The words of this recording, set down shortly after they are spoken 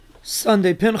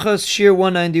Sunday Pinchas, Shir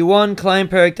 191, Klein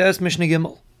Perek Tes, Mishnah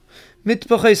Gimel.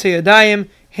 Mitpoches hayadayim,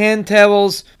 hand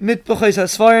towels. Mitpoches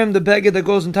hasfarim, the beggar that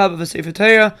goes on top of a Sefer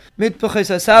Torah. Mitpoches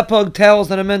hasapog, towels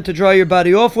that are meant to dry your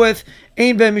body off with.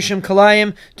 Ein ben mishum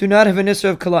kalayim, do not have an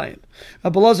issur of kalayim.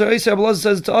 Rabbi Elazar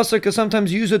says it's asur because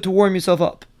sometimes you use it to warm yourself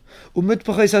up.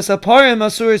 Umitpoches hasaparim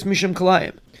asuris mishum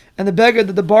kalayim. And the beggar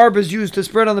that the barbers use to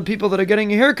spread on the people that are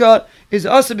getting a haircut is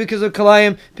asur because of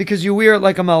kalayim, because you wear it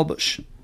like a malbush.